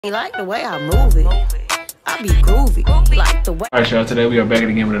Like the way I move it, I be groovy. Like the way. Alright, y'all. Today we are back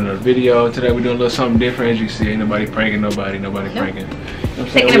again with another video. Today we're doing a little something different. As you see, ain't nobody pranking nobody. Nobody pranking. You know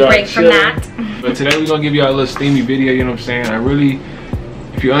Taking a break from that. But today we're gonna give y'all a little steamy video. You know what I'm saying? I really,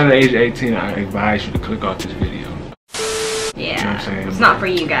 if you're under the age of 18, I advise you to click off this video. Yeah. You know what I'm saying? It's not for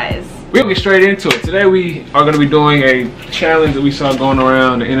you guys. We'll get straight into it. Today we are gonna be doing a challenge that we saw going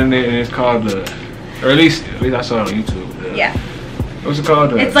around the internet, and it's called or at least I saw it on YouTube. Yeah. What's it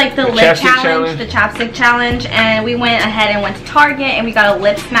called? It's like the lip challenge, the chapstick challenge, and we went ahead and went to Target and we got a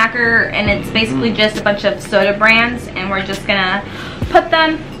lip smacker, and it's basically just a bunch of soda brands, and we're just gonna put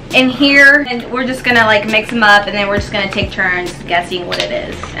them in here and we're just gonna like mix them up, and then we're just gonna take turns guessing what it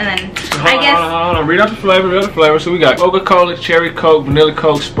is, and then hold on, read out the flavor. So we got Coca-Cola, Cherry Coke, Vanilla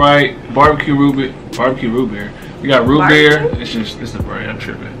Coke, Sprite, Barbecue Root Beer. We got root beer. It's the brand. I'm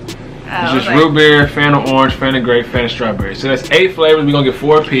tripping. It's just root beer, Fanta orange, Fanta grape, Fanta strawberry. So that's 8 flavors. We're gonna get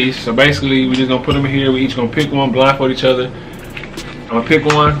 4 apiece. So basically, we're just gonna put them in here. We each gonna pick one, blindfold each other. I'm gonna pick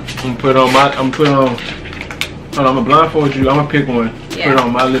one. I'm gonna blindfold you. I'm gonna pick one. Yeah. Put it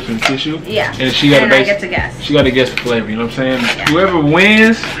on my lips and kiss you. Yeah. And she gotta I get to guess. She gotta guess the flavor. You know what I'm saying? Yeah. Whoever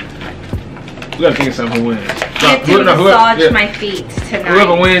wins, we gotta think of something who wins. I get to massage my feet tonight.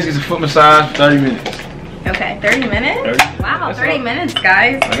 Whoever wins gets a foot massage for 30 minutes. Okay, 30 minutes? Wow, 30 minutes,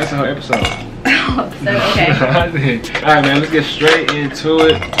 guys. Oh, that's the whole episode. Okay. Alright, man, let's get straight into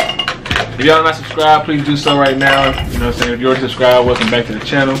it. If y'all not subscribed, please do so right now. You know what I'm saying? If you're already subscribed, welcome back to the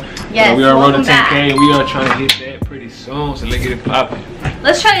channel. Yes, we are on road to 10K, and we are trying to hit that pretty soon, so let's get it popping.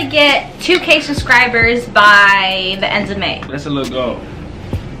 Let's try to get 2K subscribers by the end of May. That's a little goal.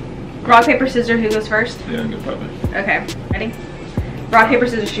 Rock, paper, scissors, who goes first? Yeah, get popping. Okay, ready? Rock, paper,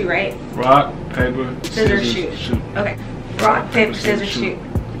 scissors, shoot, right? Rock, paper, scissors, shoot. Okay. Rock, paper, scissors, shoot.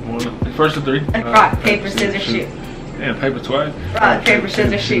 First to 3. Rock, paper, scissors, shoot. Damn, paper twice. Rock, paper,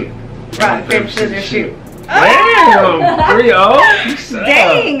 scissors, shoot. Rock, paper, scissors, shoot. Damn! 3-0.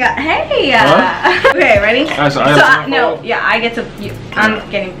 Dang! Hey! Okay, ready? Alright, so I get to. I'm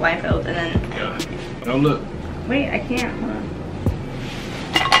getting blindfolded, and then. Yeah. Don't look. Wait, I can't. Hold on.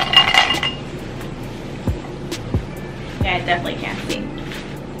 Yeah, I definitely can't see.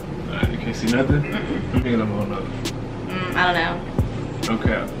 You can't see nothing? I'm thinking I'm holding up. I don't know.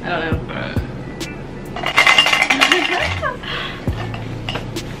 Okay. I don't know.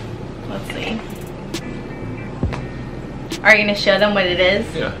 Let's see. Are you gonna show them what it is?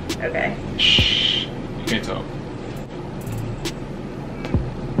 Yeah. Okay. Shh. You can't talk.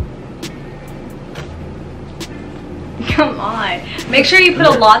 Come on. Make sure you put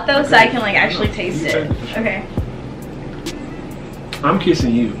a lot though, so I can like actually taste it. Okay. I'm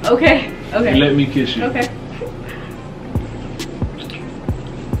kissing you. Okay. Okay. You let me kiss you. Okay.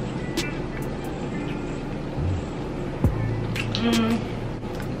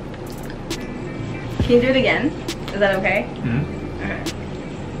 Can you do it again? Is that okay?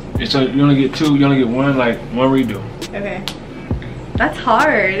 Mm-hmm. Okay. So you only get 2. You only get one redo. Okay. That's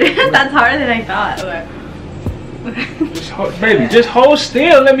hard. That's harder than I thought. Okay. Just hold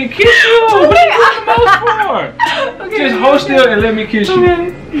still. Let me kiss you. What are you doing the most for? Okay, just hold still and let me kiss you.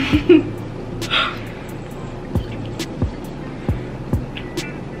 Okay.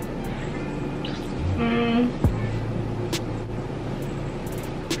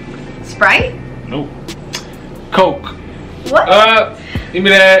 Sprite? Nope. Coke. What? Give me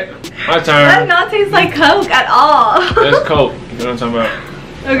that. My turn. That does not taste like Coke at all. That's Coke. You know what I'm talking about?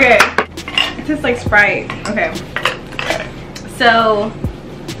 Okay. It tastes like Sprite. Okay. So.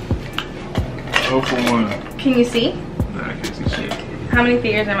 0 for 1. Can you see? Nah, I can't see shit. How many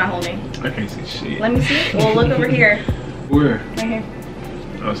fingers am I holding? I can't see shit. Let me see. Well, look over here. Where? Right here.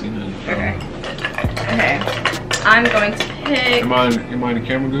 I don't see nothing. Okay. Okay. I'm going to pick. Am I in the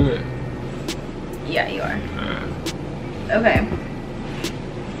camera good? Yeah, you are. Okay.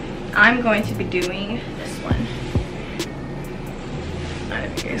 I'm going to be doing this one. I don't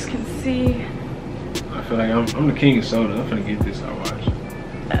know if you guys can see. I feel like I'm the king of soda. I'm gonna get this. I'll watch.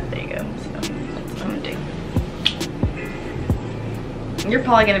 There you go. So that's what I'm gonna do. You're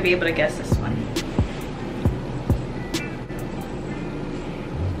probably gonna be able to guess this one.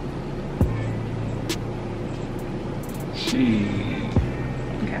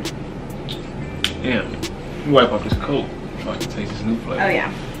 Okay. Damn. Let me wipe off this Coke so I can taste this new flavor. Oh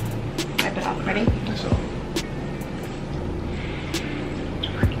yeah. Wipe it off. Ready? That's all.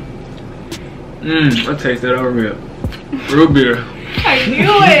 I taste that over here. Root beer. I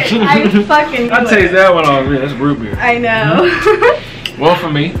knew it. I fucking knew it. I taste that one over here. That's root beer. I know. 1 for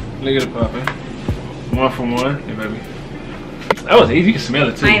me. Look at it popping. 1 for 1. Yeah, baby. That was easy. You can smell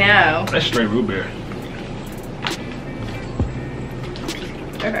it too. I know. That's straight root beer.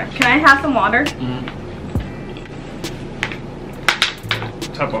 Okay. Can I have some water?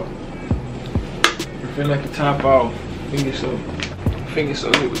 Top off. You feel like the top off. Finger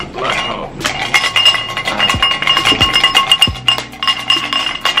so good with the black off.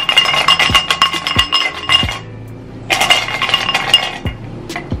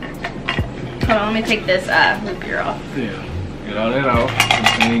 Hold on, let me take this root beer off. Yeah. Get all that off.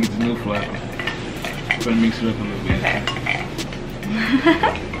 And then you get the new flavor. I'm gonna mix it up a little bit. Okay.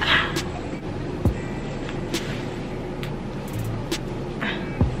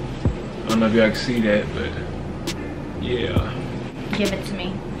 I don't know if y'all can see that, but yeah. Give it to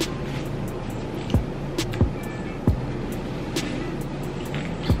me.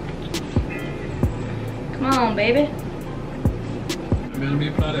 Come on, baby. Let me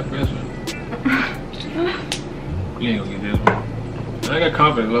apply that pressure. You ain't gonna get this one. I got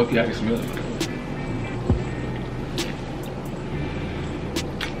confidence, low-key, I can smell it.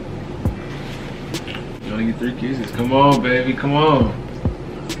 You only get 3 kisses. Come on, baby, come on.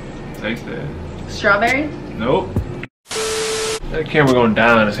 Taste that. Strawberry? Nope. That camera gonna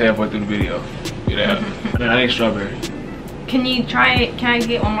die on us halfway through the video. Get out. Nah, that ain't strawberry. Can you try it? Can I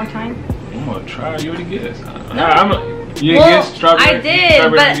get it one more time? I'm gonna try. You already guessed. No. You didn't guess strawberry? I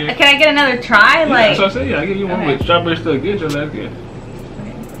did, but can I get another try? Yeah, like, that's what I said. Yeah, I give you one, okay. but strawberry still good. Just last guess.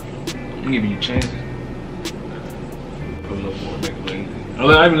 Okay. I'm giving you chances. Put a little more, make it lazy.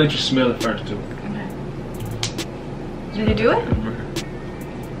 I'll even let you smell it first too. Okay. Did you do it?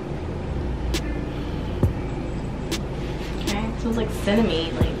 Okay, it smells like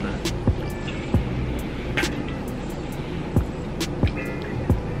cinnamon. Like.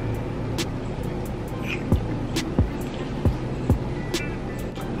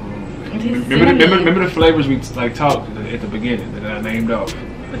 Remember the flavors we like talked at the beginning that I named off.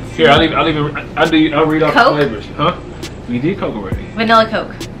 Here, I'll read off Coke? the flavors. Huh? We did Coke already. Vanilla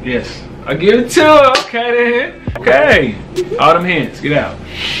Coke. Yes. I give it to her. Okay then. Okay. All them hints. Get out.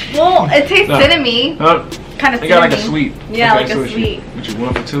 Well, it tastes cinnammy. Huh? Kind of. It got like a sweet. Yeah, okay, like a sweet. Which is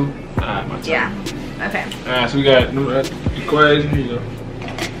 1 for 2. Alright, my turn. Yeah. Okay. Alright, so we got the equation. Here you go.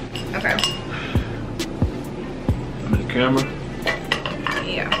 Okay. I'm in the camera.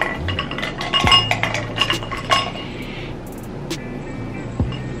 Yeah.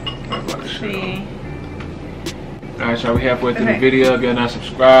 See. Alright, so we halfway through the video. If you're not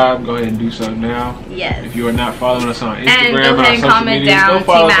subscribed, go ahead and do so now. Yes. If you are not following us on Instagram, and go ahead and comment down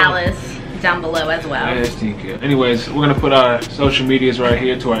Team Alice down below as well. Yes, Team KELL. Anyways, we're gonna put our social medias right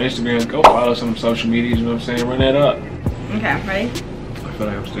here to our Instagram. Go follow some social medias. You know what I'm saying? Run that up. Okay, ready? I feel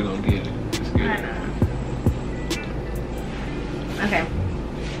like I'm still gonna get it. It's good. I know. Okay.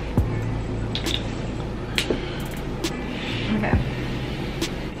 Okay.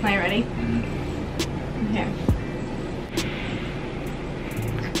 Am I ready? Okay.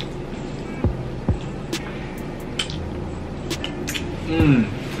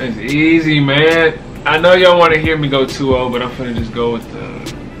 That's easy, man. I know y'all want to hear me go 2-0, but I'm finna just go with the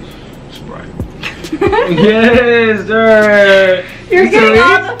Sprite. Yes, sir. You're getting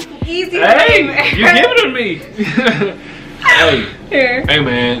all the easy Hey, flavors. you're giving it to me. Hey. Here. Hey,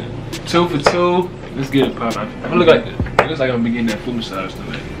 man. 2 for 2. Let's get it poppin'. It looks like I'm getting that foot massage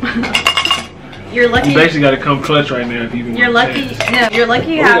today. You're lucky. You basically got to come clutch right now if you even. You're lucky. No, you're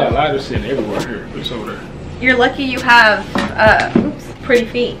lucky you we have. got lighters sitting everywhere here. It's over there. You're lucky you have pretty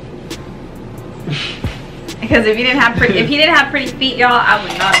feet. Because if you didn't have pretty, if he didn't have pretty feet, y'all, I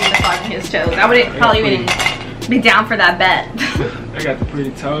would not be fucking his toes. I wouldn't probably even be down for that bet. I got the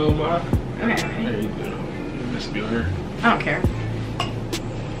pretty toe, Mark. Okay. There you go. This will be here. I don't care.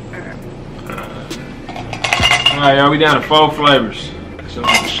 Alright, y'all, we down to 4 flavors. So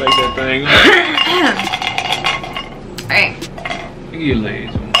I'm gonna shake that thing up. Alright. Look at your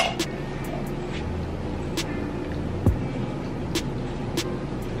legs.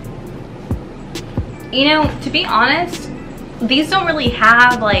 You know, to be honest, these don't really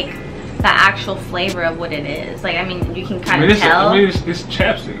have like the actual flavor of what it is. Like, I mean, you can kind of tell. it's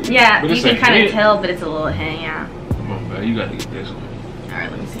chapstick. Yeah, but you can kind of tell, but it's a little hint, yeah. Come on, man, you gotta get this one. Alright,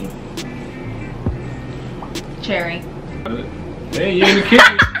 let me see. Cherry. Hey, you in the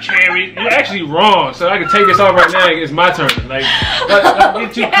kitchen, Cherry. You're actually wrong, so I can take this off right now. It's my turn. Like, don't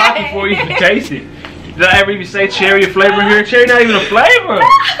get too cocky before you can taste it. Did I ever even say cherry a flavor here? Cherry not even a flavor.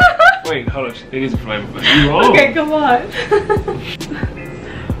 Wait, hold on. It is a flavor, but you're wrong. Okay, come on.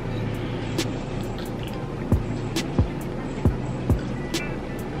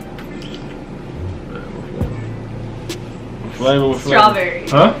 What flavor? Strawberry.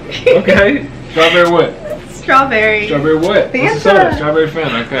 Huh? Okay. Strawberry what? Strawberry. Strawberry what? What's the soda? Strawberry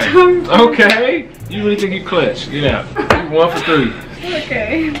Fanta. Okay. Okay. You really think you clutch? Get out. 1 for 3.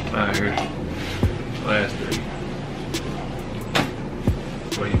 Okay. Alright, here. Last three.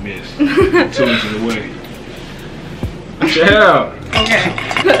 Well, you missed. 2 inches away. Chill out. Okay.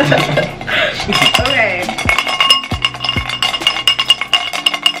 Okay.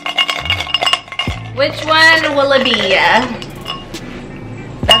 Which one will it be?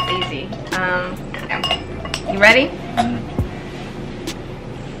 That's easy. Okay. You ready?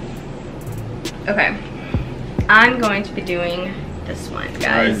 Okay. I'm going to be doing this one, guys.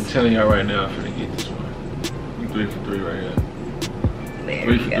 Alright, I'm telling y'all right now, I'm gonna get this one. You 3 for 3 right here. There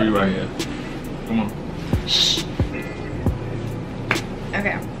 3 we for go. 3 right here. Come on. Shh.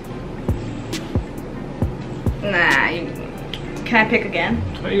 Okay. Nah, can I pick again?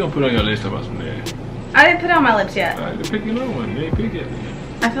 How you gonna put on your list about some there? I didn't put it on my lips yet. Alright, pick another one. You ain't pick it.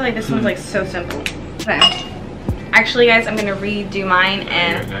 I feel like this one's like so simple. Okay. Actually, guys, I'm gonna redo mine,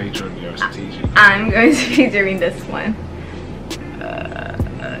 and now you're trying to be our strategic. I'm going to be doing this one.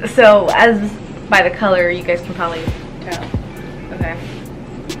 So, as by the color, you guys can probably tell. Okay.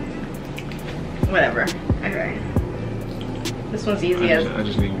 Whatever. Okay. This one's easy as. I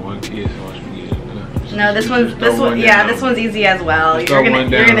just need one kiss to watch me get it. No, this one's yeah, this one's easy as well. You're gonna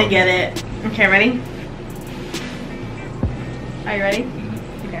get it. Okay, ready? Are you ready?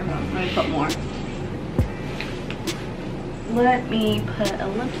 Okay, hold on. Let me put more. Let me put a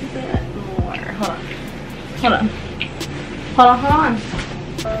little bit more. Hold on. Hold on. Hold on, hold on.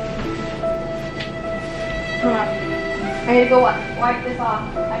 Hold on. I need to go wipe this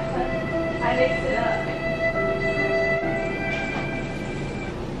off. I mixed it up.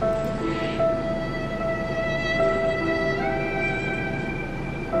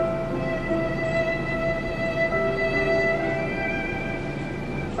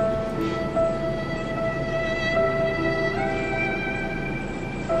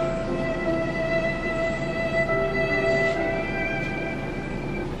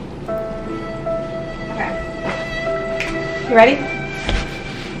 You ready?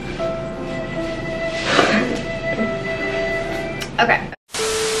 Okay.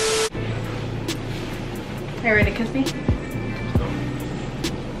 Are you ready to kiss me?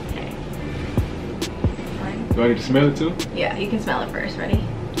 Okay. Do I get to smell it too? Yeah, you can smell it first. Ready?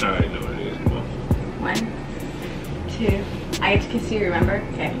 I already know what it is. Come on. 1, 2. I get to kiss you, remember?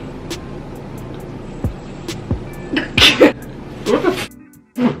 Okay. What the f?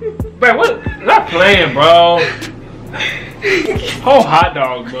 Man, what? Not playing, bro. Whole hot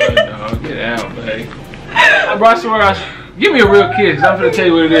dog bud, dog. Get out, man. Bro, I swear, give me a real kiss, cause I'm gonna tell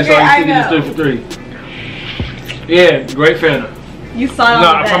you what it is, okay, so I can get this 3 for 3. Yeah, great Fanta. You saw it on No,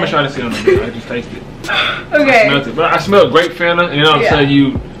 the I bed. promise you I didn't see it on the bed. I just tasted it. Okay. I smelled it. But I smelled great Fanta, and then all of a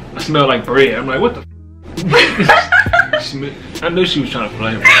sudden I smelled like bread. I'm like, what the I knew she was trying to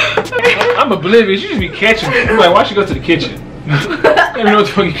play, bro. I'm oblivious. You just be catching me. I'm like, why she go to the kitchen? I don't know what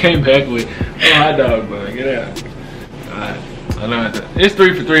the fuck you came back with. Oh, hot dog, bro. Get out. Alright. I know it's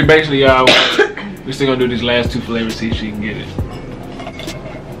 3 for 3. Basically, y'all, we're still gonna do these last 2 flavors, see if she can get it.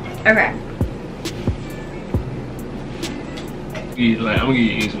 Okay. I'm gonna give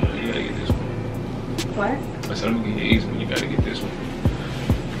you an easy one. You gotta get this one. What? I said I'm gonna give you an easy one. You gotta get this one.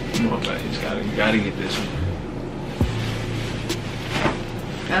 Come on, man. You gotta get this one.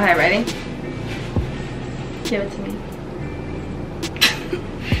 Okay, ready? Give it to me.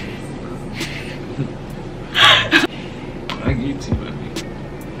 I give it to you, baby.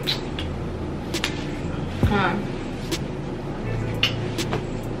 Come on.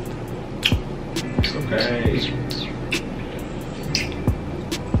 It's okay.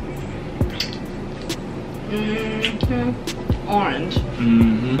 Orange.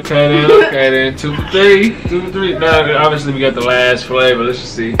 Okay then. 2 for 3. 2 for 3. Now, obviously, we got the last flavor. Let's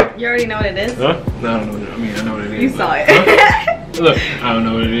just see. You already know what it is? Huh? No, I don't know what it is. I mean, I know what it is. You saw it. Huh? Look, I don't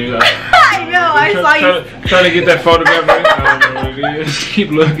know what it is. I know, I saw you. Trying to get that photograph right. I don't know what it is. Keep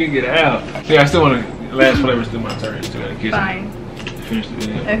looking, get out. See, I still want to. Last flavor is still my turn. Still gotta kiss Fine. me. Finish the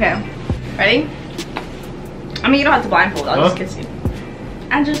video. Okay. Ready? I mean, you don't have to blindfold. I'll just kiss you.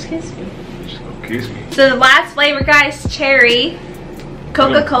 I'll just kiss you. Just gonna kiss me. So the last flavor, guys, cherry.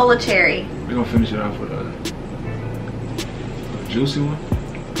 Coca-Cola cherry. We're gonna finish it off with a juicy one.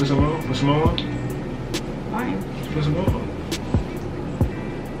 Put some on. Put some on. Fine. Put some on.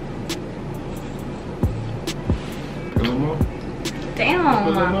 Put some on. Damn.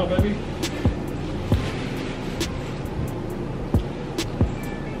 Put some on, baby.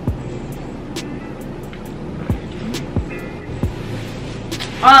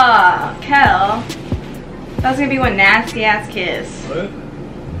 KELL. That was gonna be one nasty ass kiss. What?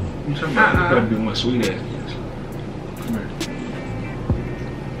 You talking about? It's gotta be one sweet ass kiss. Come here.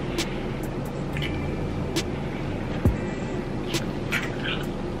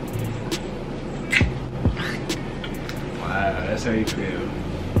 That's how you feel.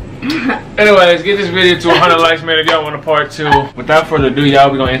 Anyways, get this video to 100 likes, man, if y'all want a part 2. Without further ado,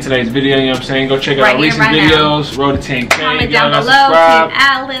 y'all, we're gonna end today's video, you know what I'm saying? Go check out our recent videos, road to 10K. Comment down below, Team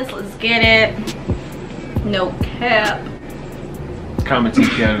Alice, let's get it. No cap. Comment Team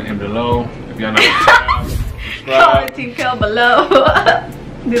KELL and below. If y'all not subscribe. Comment Team KELL below.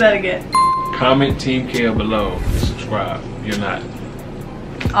 Do that again. Comment Team KELL below and subscribe. If you're not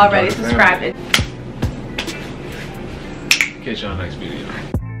already subscribed. Catch y'all next video.